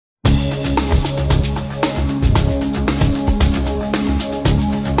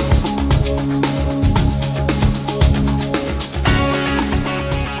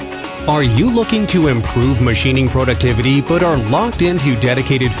Are you looking to improve machining productivity but are locked into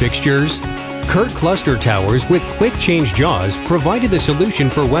dedicated fixtures? Curt ClusterTowers with quick change jaws provided the solution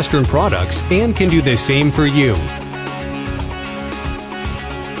for Western products and can do the same for you.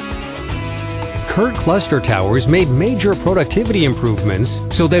 Curt ClusterTowers made major productivity improvements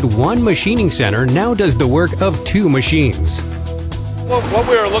so that one machining center now does the work of two machines. What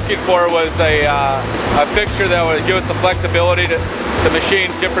we were looking for was a fixture that would give us the flexibility to machine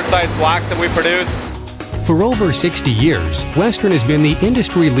different size blocks that we produce. For over 60 years, Western has been the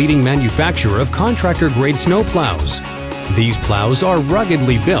industry-leading manufacturer of contractor-grade snow plows. These plows are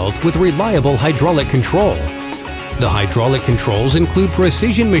ruggedly built with reliable hydraulic control. The hydraulic controls include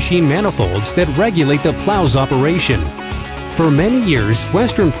precision machine manifolds that regulate the plow's operation. For many years,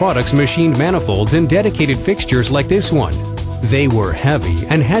 Western Products machined manifolds and dedicated fixtures like this one. They were heavy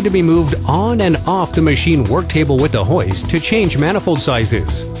and had to be moved on and off the machine work table with the hoist to change manifold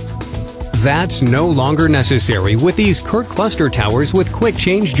sizes. That's no longer necessary with these Curt ClusterTowers with quick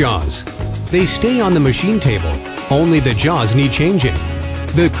change jaws. They stay on the machine table, only the jaws need changing.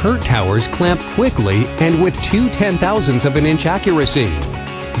 The Curt Towers clamp quickly and with 2/10,000ths of an inch accuracy.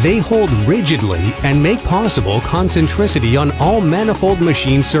 They hold rigidly and make possible concentricity on all manifold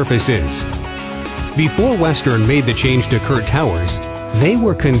machine surfaces. Before Western made the change to Curt Towers, they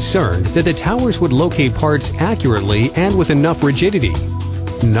were concerned that the towers would locate parts accurately and with enough rigidity.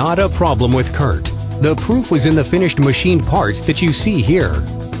 Not a problem with Curt. The proof was in the finished machined parts that you see here.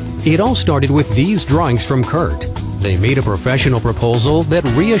 It all started with these drawings from Curt. They made a professional proposal that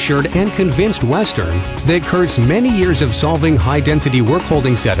reassured and convinced Western that Curt's many years of solving high-density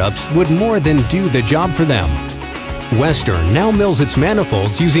work-holding setups would more than do the job for them. Western now mills its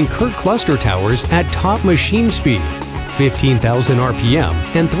manifolds using Curt ClusterTowers at top machine speed, 15,000 RPM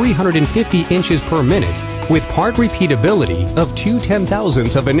and 350 inches per minute, with part repeatability of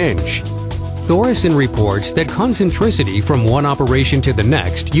 2/10,000ths of an inch. Thoresen reports that concentricity from one operation to the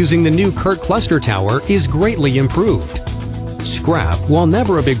next using the new Curt ClusterTower is greatly improved. Scrap, while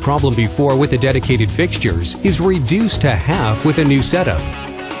never a big problem before with the dedicated fixtures, is reduced to half with a new setup.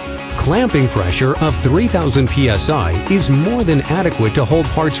 Clamping pressure of 3,000 psi is more than adequate to hold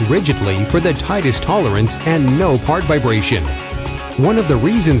parts rigidly for the tightest tolerance and no part vibration. One of the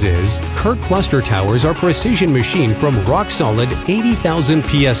reasons is Curt ClusterTowers are precision machined from rock-solid 80,000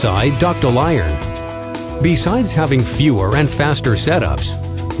 psi ductile iron. Besides having fewer and faster setups,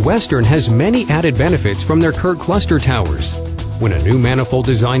 Western has many added benefits from their Curt ClusterTowers. When a new manifold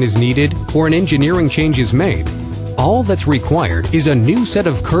design is needed or an engineering change is made, all that's required is a new set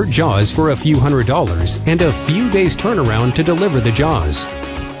of Curt jaws for a few $100s and a few days turnaround to deliver the jaws.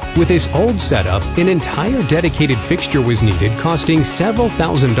 With this old setup, an entire dedicated fixture was needed, costing several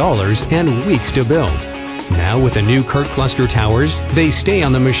 $1,000s and weeks to build. Now with the new Curt ClusterTowers, they stay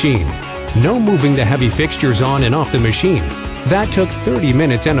on the machine. No moving the heavy fixtures on and off the machine. That took 30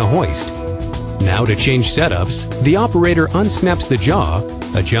 minutes and a hoist. Now to change setups, the operator unsnaps the jaw,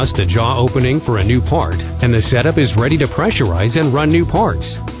 adjusts the jaw opening for a new part, and the setup is ready to pressurize and run new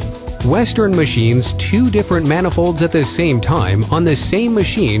parts. Western machines two different manifolds at the same time on the same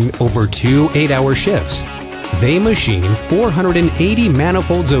machine over 2 8-hour shifts. They machine 480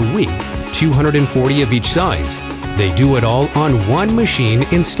 manifolds a week, 240 of each size. They do it all on one machine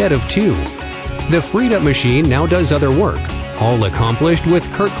instead of two. The freed up machine now does other work, all accomplished with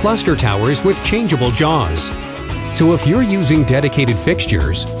Curt ClusterTowers with changeable jaws. So if you're using dedicated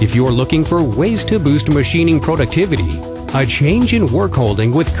fixtures, if you're looking for ways to boost machining productivity, a change in work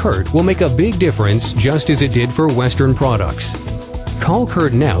holding with Curt will make a big difference just as it did for Western Products. Call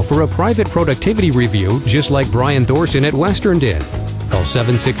Curt now for a private productivity review just like Brian Thorsen at Western did. Call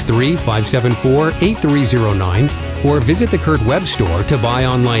 763-574-8309 or visit the Curt web store to buy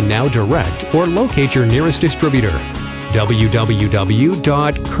online now direct or locate your nearest distributor.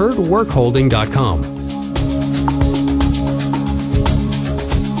 www.curtworkholding.com